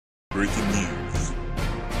Breaking news.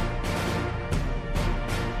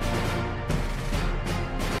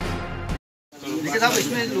 देखिए साहब,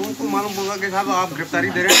 इसमें लोगों को मालूम होगा कि साहब आप गिरफ्तारी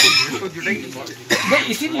दे रहे हैं तो जुटेगी नहीं,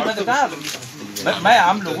 इसीलिए मैंने कहा मैं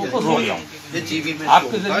आम लोगों को रोक रहा हूँ।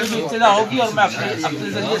 आपके जरिए भी इत्तला होगी और मैं अपने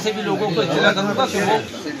जरिए से भी लोगों को इत्तला करूँगा कि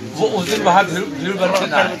वो उस दिन वहाँ भीड़ बन के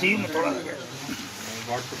ना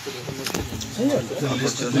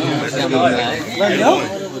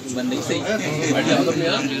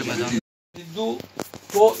हिंदू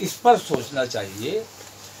को इस पर सोचना चाहिए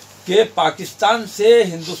कि पाकिस्तान से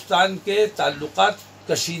हिंदुस्तान के ताल्लुकात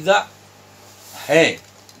कशीदा हैं,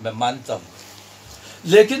 मैं मानता हूँ,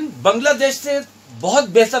 लेकिन बांग्लादेश से बहुत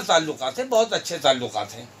बेहतर ताल्लुकात हैं, बहुत अच्छे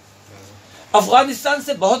ताल्लुकात हैं, अफगानिस्तान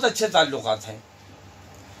से बहुत अच्छे ताल्लुकात हैं।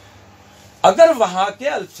 अगर वहाँ के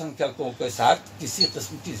अल्पसंख्यकों के साथ किसी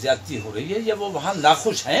किस्म की ज्यादती हो रही है या वो वहाँ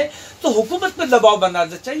नाखुश हैं तो हुकूमत पर दबाव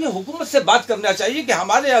बनाना चाहिए, हुकूमत से बात करना चाहिए कि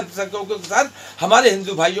हमारे अल्पसंख्यकों के साथ, हमारे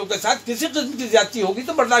हिंदू भाइयों के साथ किसी किस्म की ज्यादती होगी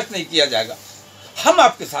तो बर्दाश्त नहीं किया जाएगा। हम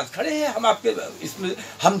आपके साथ खड़े हैं, हम आपके इसमें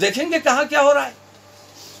हम देखेंगे कहाँ क्या हो रहा है।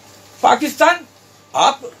 पाकिस्तान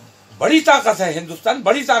आप बड़ी ताकत है, हिंदुस्तान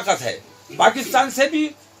बड़ी ताकत है, पाकिस्तान से भी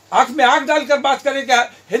आंख में आंख डालकर बात करें कि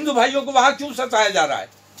हिंदू भाइयों को वहां क्यों सताया जा रहा है।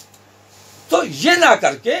 तो ये ना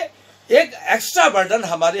करके एक एक्स्ट्रा बर्डन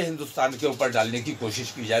हमारे हिंदुस्तान के ऊपर डालने की कोशिश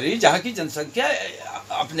की जा रही है, जहां की जनसंख्या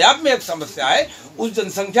अपने आप में एक समस्या है, उस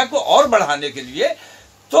जनसंख्या को और बढ़ाने के लिए।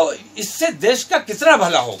 तो इससे देश का कितना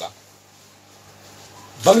भला होगा।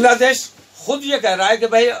 बांग्लादेश खुद ये कह रहा है कि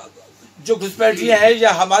भाई जो घुसपैठिए हैं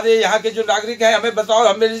या हमारे यहाँ के जो नागरिक हैं, हमें बताओ,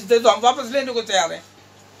 हमें रिश्ते तो हम वापस लेने को तैयार हैं।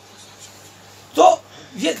 तो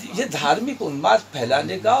ये धार्मिक उन्माद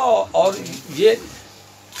फैलाने का और ये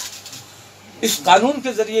इस कानून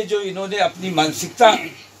के जरिए जो इन्होंने अपनी मानसिकता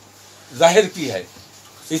जाहिर की है,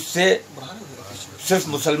 इससे सिर्फ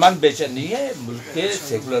मुसलमान बेचैन नहीं है, मुल्क के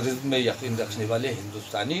सेकुलरिज्म में यकीन रखने वाले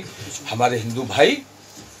हिंदुस्तानी, हमारे हिंदू भाई,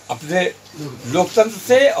 अपने लोकतंत्र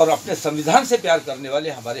से और अपने संविधान से प्यार करने वाले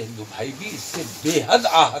हमारे हिंदू भाई भी इससे बेहद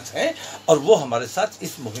आहत हैं और वो हमारे साथ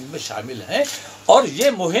इस मुहिम में शामिल हैं। और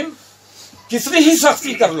ये मुहिम कितनी ही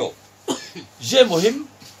सख्ती कर लो, ये मुहिम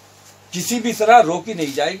किसी भी तरह रोकी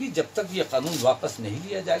नहीं जाएगी। जब तक ये कानून वापस नहीं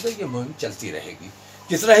लिया जाएगा ये मुहिम चलती रहेगी।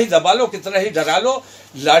 कितना ही दबा लो, कितना ही डरा लो,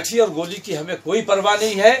 लाठी और गोली की हमें कोई परवाह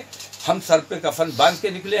नहीं है। हम सर पे कफन बांध के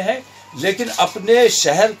निकले हैं, लेकिन अपने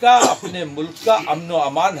शहर का, अपने मुल्क का अमन व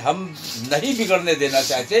अमान हम नहीं बिगड़ने देना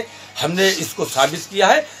चाहते। हमने इसको साबित किया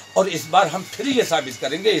है और इस बार हम फिर ये साबित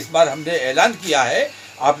करेंगे। इस बार हमने ऐलान किया है,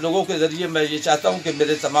 आप लोगों के जरिए मैं ये चाहता हूँ कि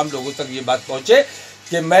मेरे तमाम लोगों तक ये बात पहुँचे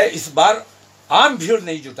कि मैं इस बार आम भीड़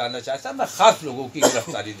नहीं जुटाना चाहता, मैं खास लोगों की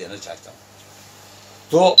गिरफ्तारी देना चाहता हूँ।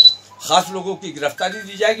 तो खास लोगों की गिरफ्तारी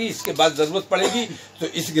दी जाएगी, इसके बाद ज़रूरत पड़ेगी तो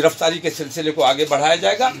इस गिरफ्तारी के सिलसिले को आगे बढ़ाया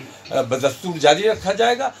जाएगा, बदस्तूर जारी रखा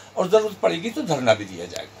जाएगा और ज़रूरत पड़ेगी तो धरना भी दिया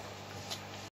जाएगा।